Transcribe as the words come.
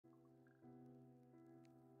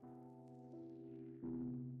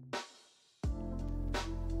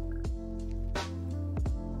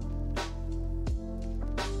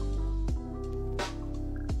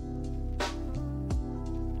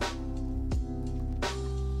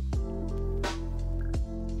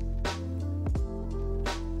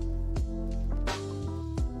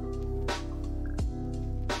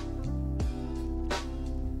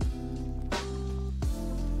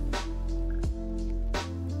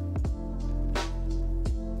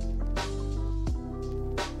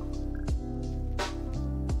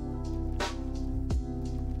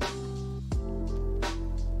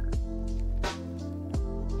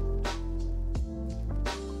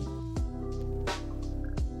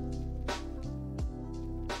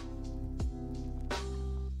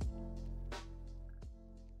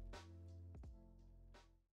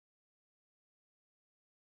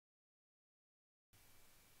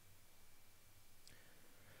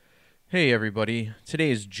Hey everybody,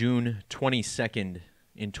 today is June 22nd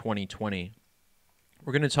in 2020.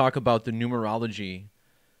 We're going to talk about the numerology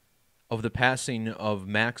of the passing of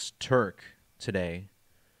Max Tuerk today.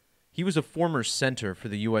 He was a former center for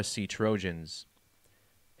the USC Trojans,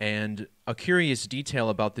 and a curious detail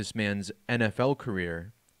about this man's NFL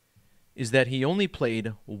career is that he only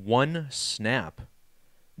played one snap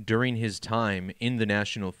during his time in the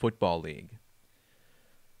National Football League,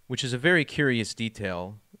 which is a very curious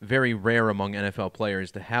detail, very rare among NFL players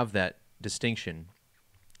to have that distinction.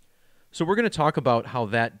 So we're going to talk about how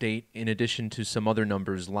that date, in addition to some other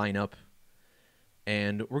numbers, line up.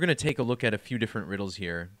 And we're going to take a look at a few different riddles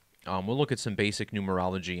here. We'll look at some basic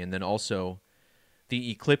numerology and then also the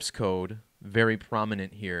eclipse code, very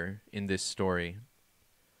prominent here in this story.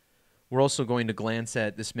 We're also going to glance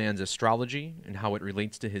at this man's astrology and how it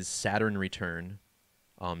relates to his Saturn return.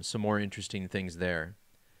 Some more interesting things there.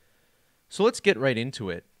 So let's get right into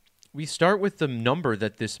it. We start with the number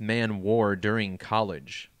that this man wore during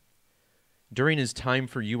college. During his time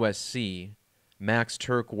for USC, Max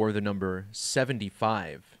Tuerk wore the number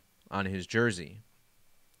 75 on his jersey.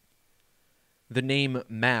 The name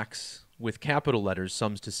Max with capital letters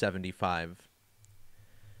sums to 75.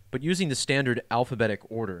 But using the standard alphabetic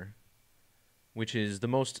order, which is the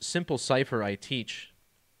most simple cipher I teach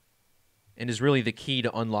and is really the key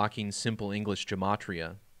to unlocking simple English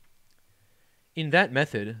gematria, in that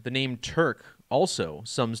method, the name Tuerk also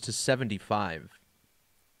sums to 75.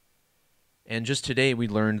 And just today we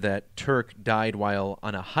learned that Tuerk died while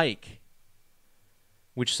on a hike,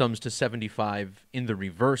 which sums to 75 in the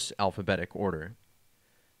reverse alphabetic order.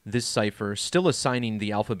 This cipher still assigning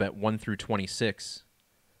the alphabet 1 through 26,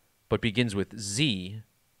 but begins with Z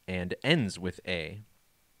and ends with A.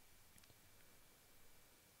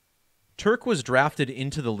 Tuerk was drafted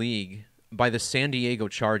into the league by the San Diego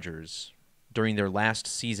Chargers during their last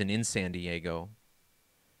season in San Diego.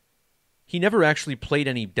 He never actually played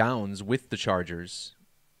any downs with the Chargers.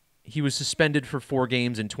 He was suspended for 4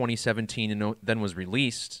 games in 2017 and then was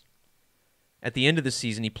released. At the end of the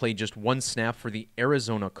season, he played just 1 snap for the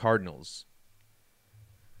Arizona Cardinals.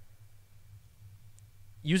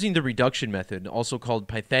 Using the reduction method, also called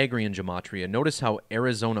Pythagorean gematria, notice how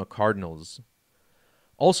Arizona Cardinals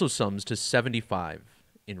also sums to 75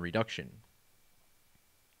 in reduction.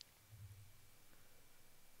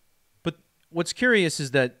 What's curious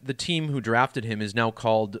is that the team who drafted him is now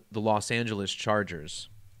called the Los Angeles Chargers.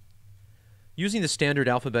 Using the standard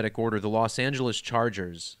alphabetic order, the Los Angeles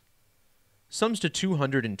Chargers sums to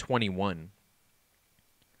 221.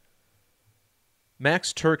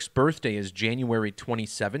 Max Tuerk's birthday is January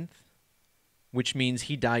 27th, which means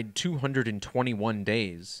he died 221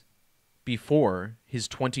 days before his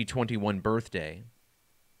 2021 birthday.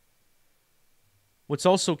 What's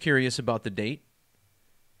also curious about the date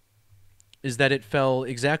is that it fell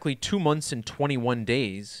exactly 2 months and 21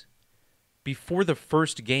 days before the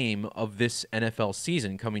first game of this NFL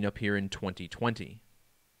season coming up here in 2020.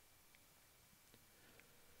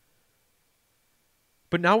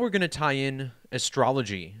 But now we're going to tie in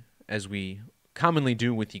astrology, as we commonly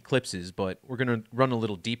do with eclipses, but we're going to run a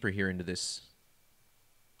little deeper here into this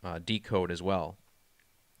decode as well.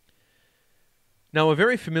 Now, a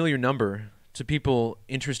very familiar number to people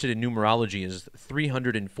interested in numerology is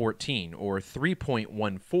 314, or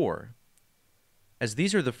 3.14, as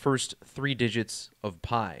these are the first 3 digits of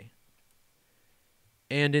pi.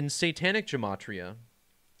 And in satanic gematria,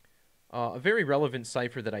 a very relevant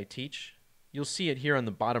cipher that I teach, you'll see it here on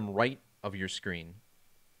the bottom right of your screen.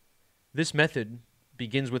 This method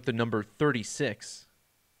begins with the number 36,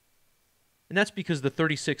 and that's because the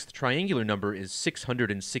 36th triangular number is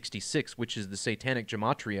 666, which is the satanic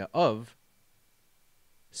gematria of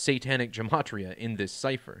satanic gematria in this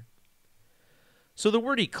cipher. So the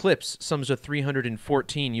word eclipse sums to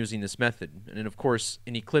 314 using this method. And of course,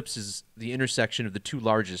 an eclipse is the intersection of the 2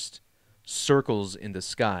 largest circles in the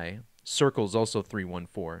sky. Circles also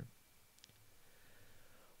 314.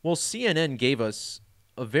 Well, CNN gave us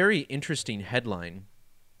a very interesting headline.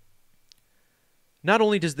 Not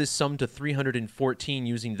only does this sum to 314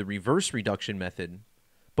 using the reverse reduction method,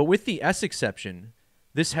 but with the S exception,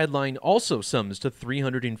 this headline also sums to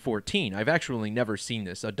 314. I've actually never seen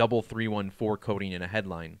this, a double 314 coding in a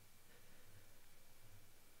headline.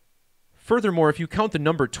 Furthermore, if you count the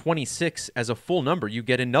number 26 as a full number, you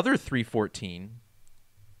get another 314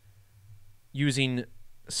 using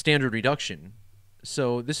standard reduction.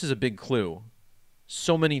 So this is a big clue.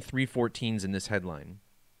 So many 314s in this headline.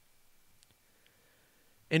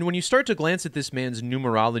 And when you start to glance at this man's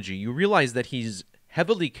numerology, you realize that he's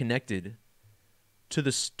heavily connected to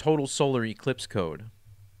the total solar eclipse code.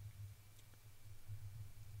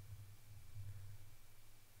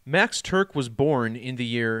 Max Tuerk was born in the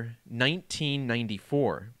year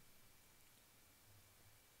 1994.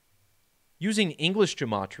 Using English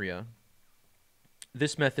Gematria,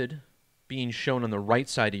 this method being shown on the right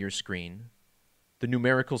side of your screen, the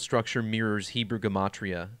numerical structure mirrors Hebrew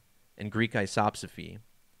Gematria and Greek isopsephy,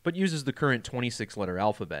 but uses the current 26-letter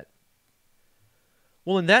alphabet.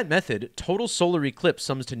 Well, in that method, total solar eclipse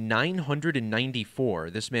sums to 994.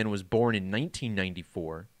 This man was born in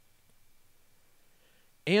 1994.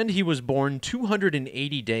 And he was born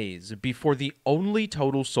 280 days before the only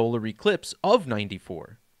total solar eclipse of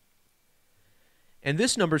 94. And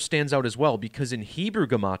this number stands out as well because in Hebrew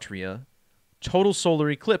Gematria, total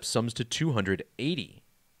solar eclipse sums to 280.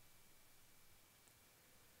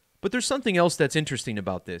 But there's something else that's interesting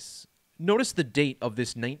about this. Notice the date of this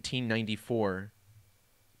 1994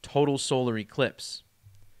 total solar eclipse.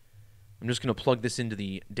 I'm just going to plug this into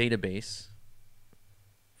the database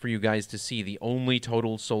for you guys to see. The only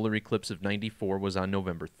total solar eclipse of 94 was on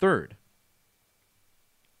November 3rd.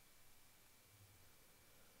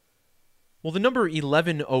 Well, the number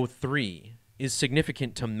 1103 is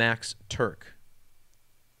significant to Max Tuerk.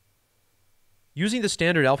 Using the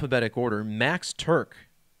standard alphabetic order, Max Tuerk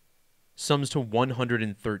sums to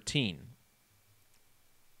 113.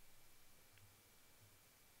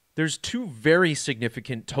 There's two very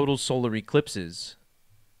significant total solar eclipses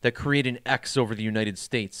that create an X over the United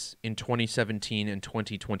States in 2017 and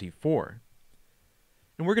 2024.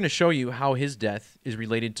 And we're going to show you how his death is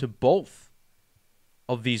related to both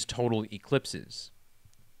of these total eclipses.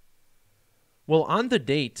 Well, on the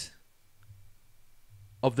date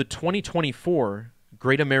of the 2024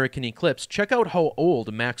 Great American Eclipse, check out how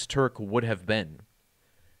old Max Tuerk would have been.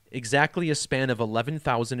 Exactly a span of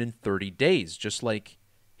 11,030 days, just like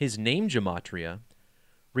his name Gematria,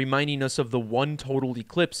 reminding us of the one total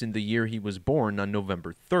eclipse in the year he was born on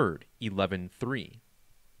November 3rd, 11/3.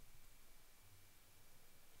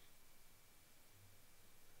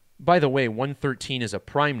 By the way, 113 is a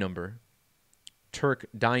prime number. Tuerk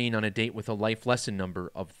dying on a date with a life lesson number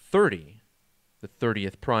of 30, the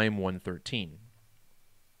 30th prime, 113.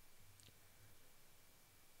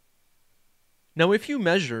 Now, if you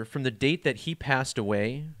measure from the date that he passed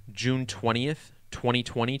away, June 20th,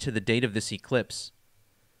 2020, to the date of this eclipse,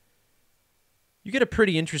 you get a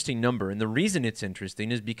pretty interesting number. And the reason it's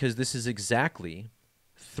interesting is because this is exactly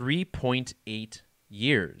 3.8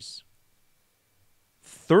 years.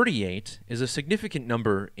 38 is a significant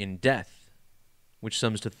number in death, which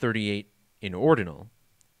sums to 38 in ordinal.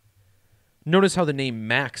 Notice how the name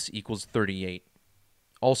Max equals 38,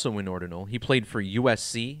 also in ordinal. He played for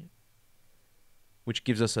USC, which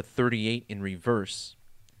gives us a 38 in reverse.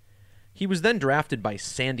 He was then drafted by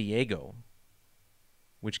San Diego,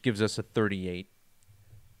 which gives us a 38.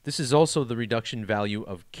 This is also the reduction value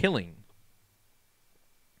of killing.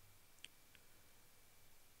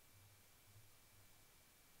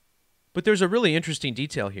 But there's a really interesting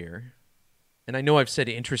detail here, and I know I've said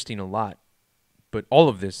interesting a lot, but all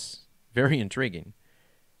of this, very intriguing.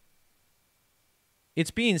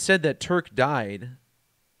 It's being said that Tuerk died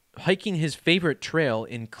hiking his favorite trail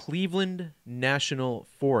in Cleveland National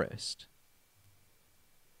Forest.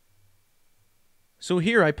 So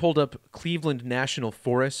here I pulled up Cleveland National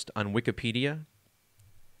Forest on Wikipedia,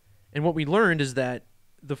 and what we learned is that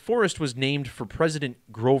the forest was named for President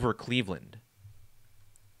Grover Cleveland.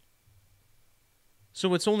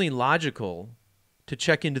 So it's only logical to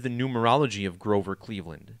check into the numerology of Grover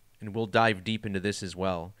Cleveland, and we'll dive deep into this as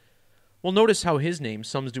well. Well, notice how his name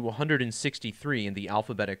sums to 163 in the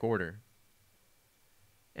alphabetic order.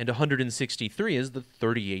 And 163 is the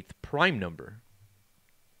 38th prime number.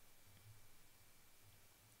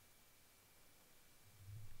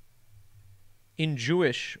 In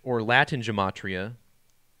Jewish or Latin Gematria,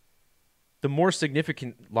 the more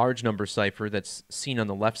significant large number cipher that's seen on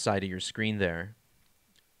the left side of your screen there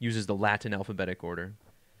uses the Latin alphabetic order.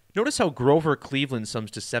 Notice how Grover Cleveland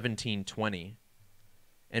sums to 1720.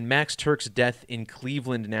 And Max Tuerk's death in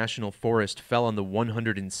Cleveland National Forest fell on the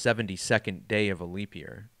 172nd day of a leap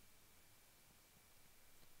year.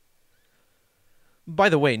 By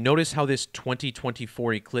the way, notice how this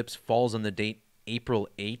 2024 eclipse falls on the date April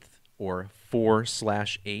 8th, or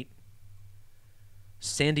 4/8.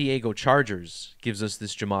 San Diego Chargers gives us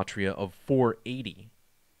this gematria of 480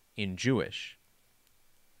 in Jewish.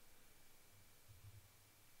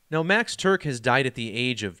 Now, Max Tuerk has died at the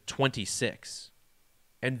age of 26.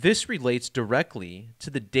 And this relates directly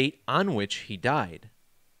to the date on which he died,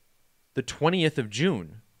 the 20th of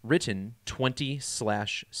June, written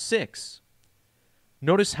 20/6.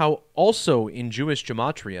 Notice how also in Jewish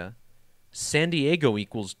gematria, San Diego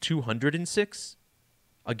equals 206,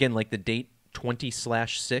 again like the date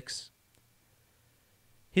 20/6.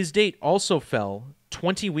 His date also fell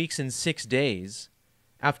 20 weeks and 6 days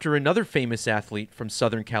after another famous athlete from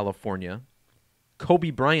Southern California,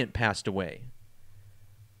 Kobe Bryant, passed away.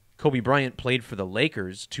 Kobe Bryant played for the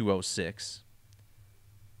Lakers, 206.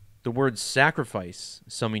 The word sacrifice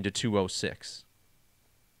summing to 206.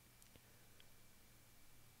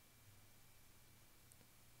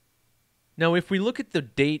 Now, if we look at the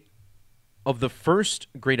date of the first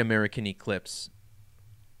Great American Eclipse,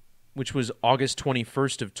 which was August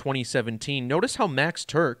 21st of 2017, notice how Max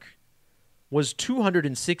Tuerk was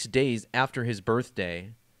 206 days after his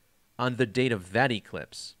birthday on the date of that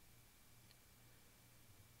eclipse.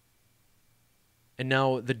 And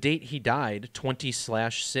now the date he died,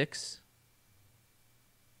 20/6,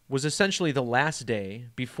 was essentially the last day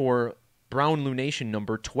before Brown lunation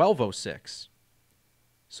number 1206.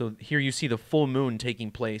 So here you see the full moon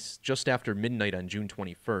taking place just after midnight on June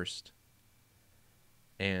 21st.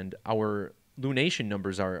 And our lunation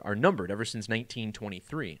numbers are numbered ever since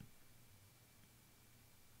 1923.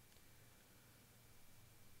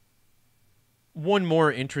 One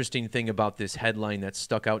more interesting thing about this headline that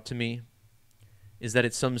stuck out to me is that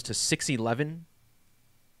it sums to 611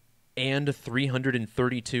 and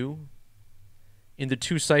 332. In the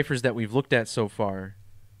two ciphers that we've looked at so far,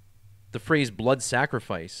 the phrase blood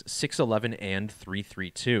sacrifice, 611 and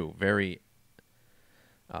 332,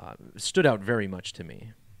 stood out very much to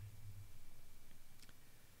me.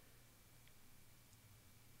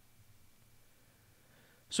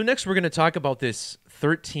 So next we're going to talk about this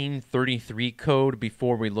 1333 code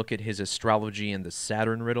before we look at his astrology and the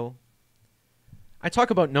Saturn riddle. I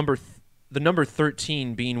talk about the number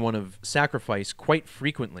 13 being one of sacrifice quite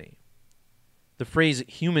frequently. The phrase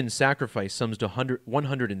human sacrifice sums to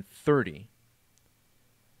 130.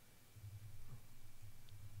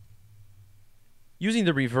 Using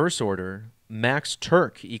the reverse order, Max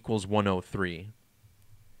Tuerk equals 103.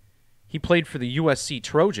 He played for the USC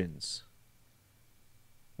Trojans,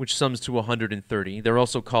 which sums to 130. They're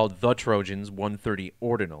also called the Trojans, 130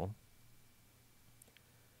 ordinal.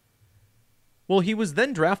 Well, he was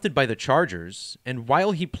then drafted by the Chargers, and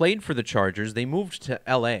while he played for the Chargers, they moved to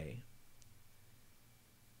L.A.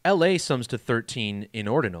 L.A. sums to 13 in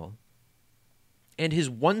ordinal, and his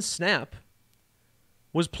one snap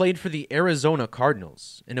was played for the Arizona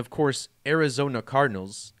Cardinals. And of course, Arizona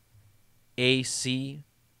Cardinals, AC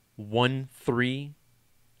 13,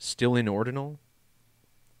 still in ordinal.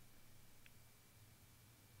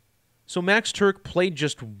 So Max Tuerk played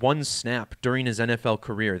just one snap during his NFL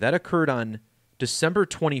career. That occurred on December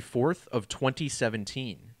 24th of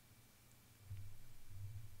 2017.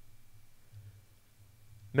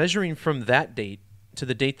 Measuring from that date to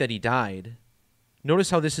the date that he died, notice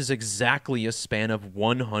how this is exactly a span of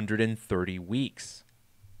 130 weeks.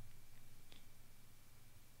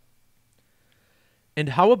 And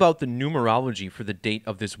how about the numerology for the date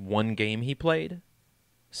of this one game he played?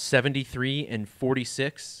 73 and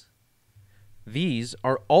 46. These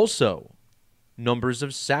are also numbers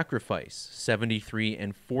of sacrifice, 73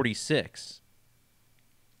 and 46.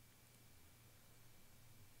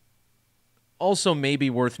 Also maybe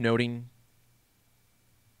worth noting,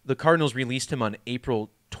 the Cardinals released him on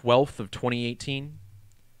April 12th of 2018.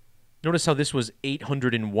 Notice how this was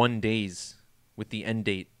 801 days with the end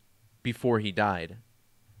date before he died.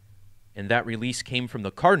 And that release came from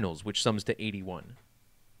the Cardinals, which sums to 81.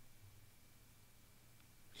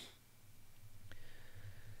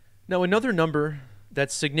 Now, another number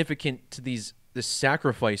that's significant to this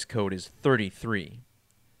sacrifice code is 33.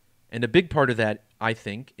 And a big part of that, I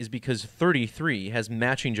think, is because 33 has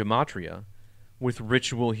matching gematria with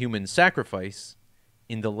ritual human sacrifice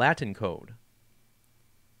in the Latin code.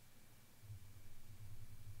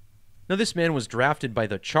 Now, this man was drafted by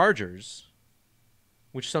the Chargers,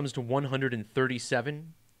 which sums to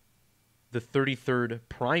 137, the 33rd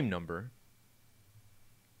prime number.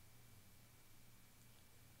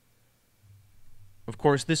 Of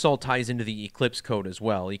course, this all ties into the eclipse code as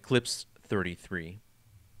well, eclipse 33.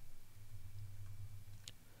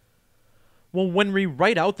 Well, when we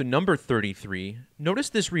write out the number 33, notice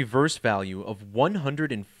this reverse value of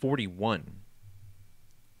 141.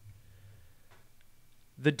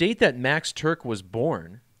 The date that Max Tuerk was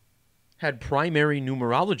born had primary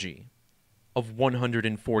numerology of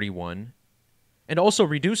 141 and also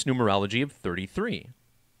reduced numerology of 33.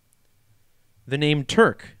 The name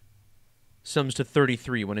Tuerk sums to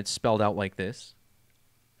 33 when it's spelled out like this.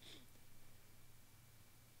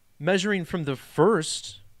 Measuring from the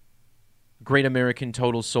first Great American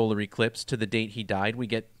Total Solar Eclipse to the date he died, we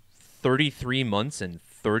get 33 months and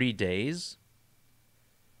 30 days.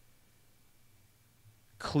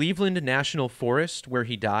 Cleveland National Forest, where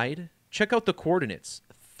he died, check out the coordinates,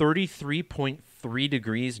 33.3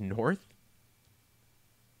 degrees north.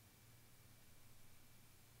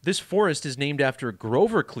 This forest is named after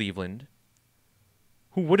Grover Cleveland,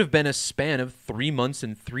 who would have been a span of 3 months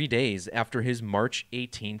and 3 days after his March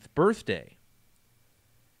 18th birthday.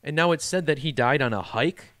 And now it's said that he died on a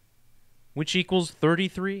hike, which equals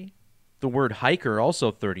 33. The word hiker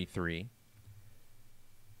also 33.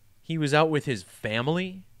 He was out with his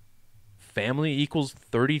family. Family equals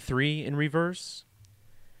 33 in reverse.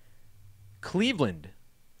 Cleveland,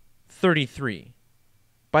 33.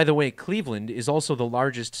 By the way, Cleveland is also the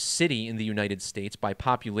largest city in the United States by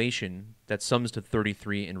population that sums to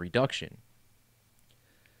 33 in reduction.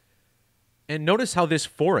 And notice how this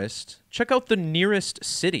forest, check out the nearest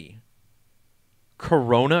city.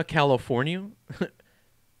 Corona, California.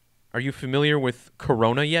 Are you familiar with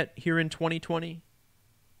Corona yet here in 2020?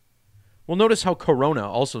 Well, notice how Corona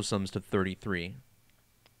also sums to 33.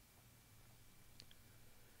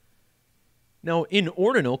 Now, in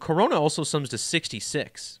ordinal, Corona also sums to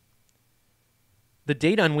 66. The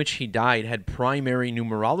date on which he died had primary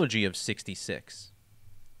numerology of 66.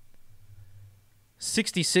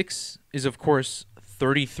 66 is, of course,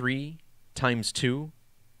 33 times 2.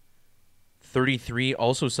 33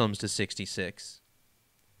 also sums to 66.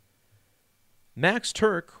 Max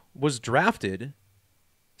Tuerk was drafted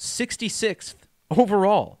 66th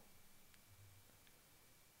overall.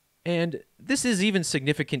 And this is even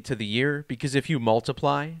significant to the year because if you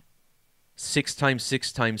multiply 6 times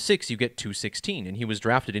 6 times 6, you get 216, and he was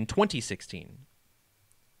drafted in 2016.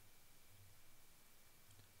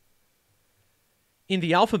 In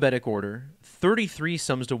the alphabetic order, 33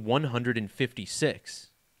 sums to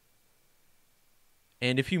 156.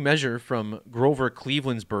 And if you measure from Grover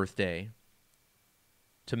Cleveland's birthday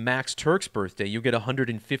to Max Tuerk's birthday, you get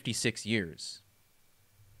 156 years.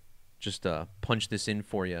 Just punch this in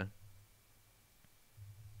for you.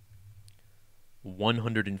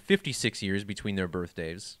 156 years between their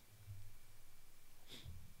birthdays.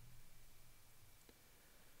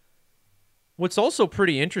 What's also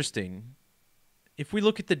pretty interesting, if we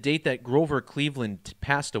look at the date that Grover Cleveland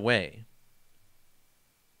passed away,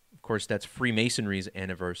 of course, that's Freemasonry's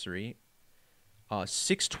anniversary,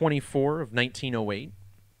 6/24 of 1908.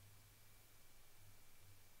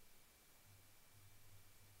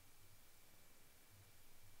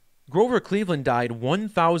 Grover Cleveland died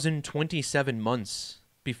 1,027 months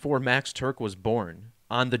before Max Tuerk was born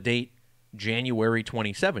on the date January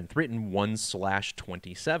 27th, written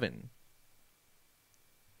 1/27.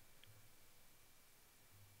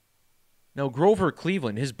 Now, Grover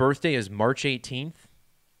Cleveland, his birthday is March 18th,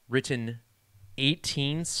 written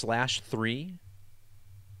 18/3.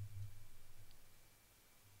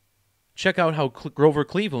 Check out how Grover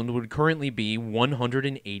Cleveland would currently be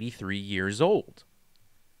 183 years old.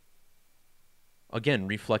 Again,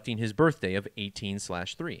 reflecting his birthday of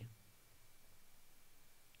 18/3.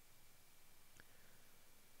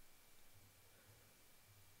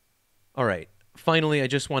 All right. Finally, I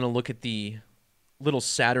just want to look at the little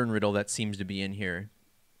Saturn riddle that seems to be in here.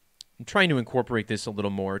 I'm trying to incorporate this a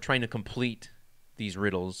little more, trying to complete these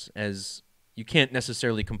riddles, as you can't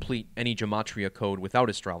necessarily complete any Gematria code without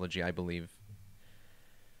astrology, I believe.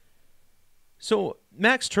 So,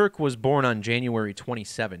 Max Tuerk was born on January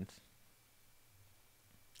 27th.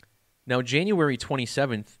 Now, January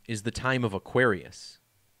 27th is the time of Aquarius,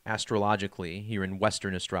 astrologically, here in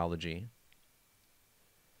Western astrology.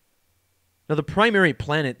 Now, the primary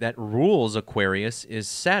planet that rules Aquarius is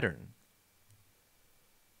Saturn.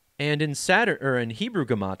 And in Hebrew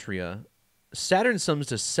Gematria, Saturn sums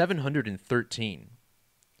to 713.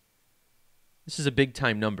 This is a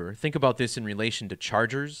big-time number. Think about this in relation to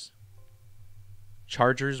Chargers.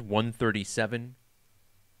 Chargers, 137.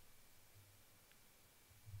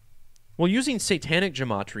 Well, using Satanic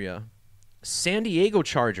Gematria, San Diego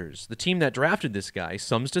Chargers, the team that drafted this guy,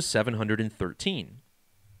 sums to 713.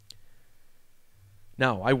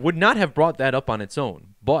 Now, I would not have brought that up on its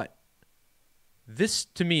own, but this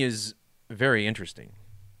to me is very interesting.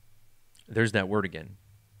 There's that word again.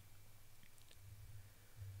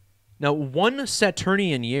 Now, one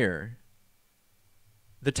Saturnian year,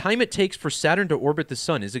 the time it takes for Saturn to orbit the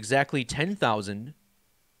sun is exactly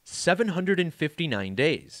 10,759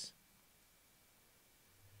 days.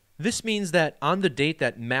 This means that on the date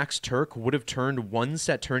that Max Tuerk would have turned 1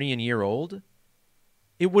 Saturnian year old,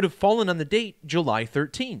 it would have fallen on the date July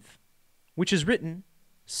 13th, which is written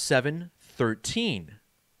 7/13.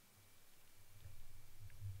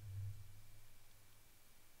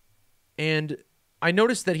 And I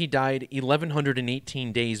noticed that he died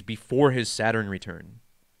 1,118 days before his Saturn return.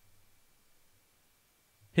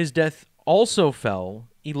 His death also fell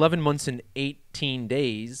 11 months and 18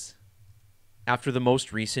 days after the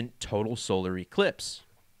most recent total solar eclipse.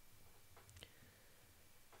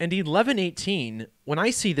 And 1118, when I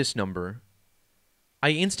see this number,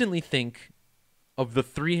 I instantly think of the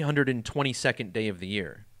 322nd day of the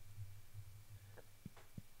year.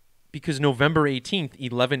 Because November 18th,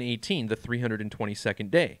 1118, the 322nd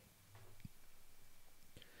day.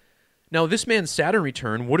 Now, this man's Saturn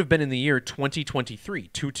return would have been in the year 2023,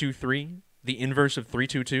 223, the inverse of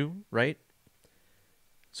 322, right?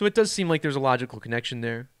 So it does seem like there's a logical connection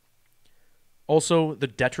there. Also, the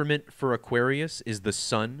detriment for Aquarius is the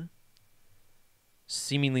sun,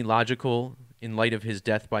 seemingly logical in light of his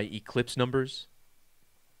death by eclipse numbers.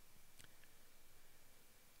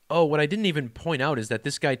 Oh, what I didn't even point out is that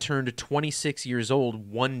this guy turned 26 years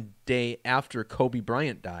old one day after Kobe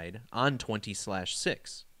Bryant died on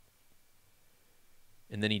 20/6.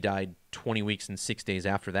 And then he died 20 weeks and 6 days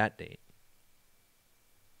after that date.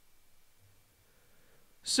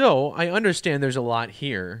 So, I understand there's a lot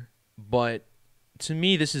here, but to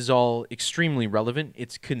me, this is all extremely relevant.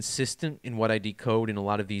 It's consistent in what I decode in a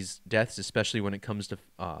lot of these deaths, especially when it comes to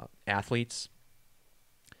athletes.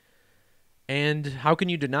 And how can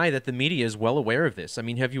you deny that the media is well aware of this? I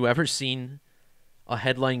mean, have you ever seen a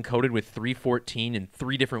headline coded with 314 in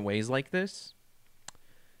 3 different ways like this?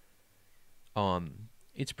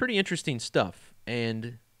 It's pretty interesting stuff.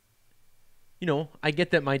 And, you know, I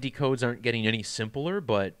get that my decodes aren't getting any simpler,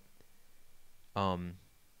 but,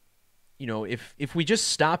 you know, if we just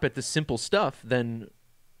stop at the simple stuff, then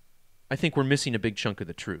I think we're missing a big chunk of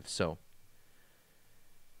the truth. So,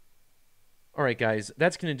 all right, guys,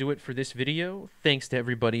 that's going to do it for this video. Thanks to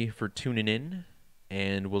everybody for tuning in,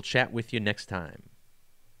 and we'll chat with you next time.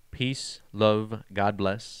 Peace, love, God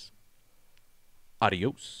bless.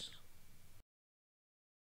 Adios.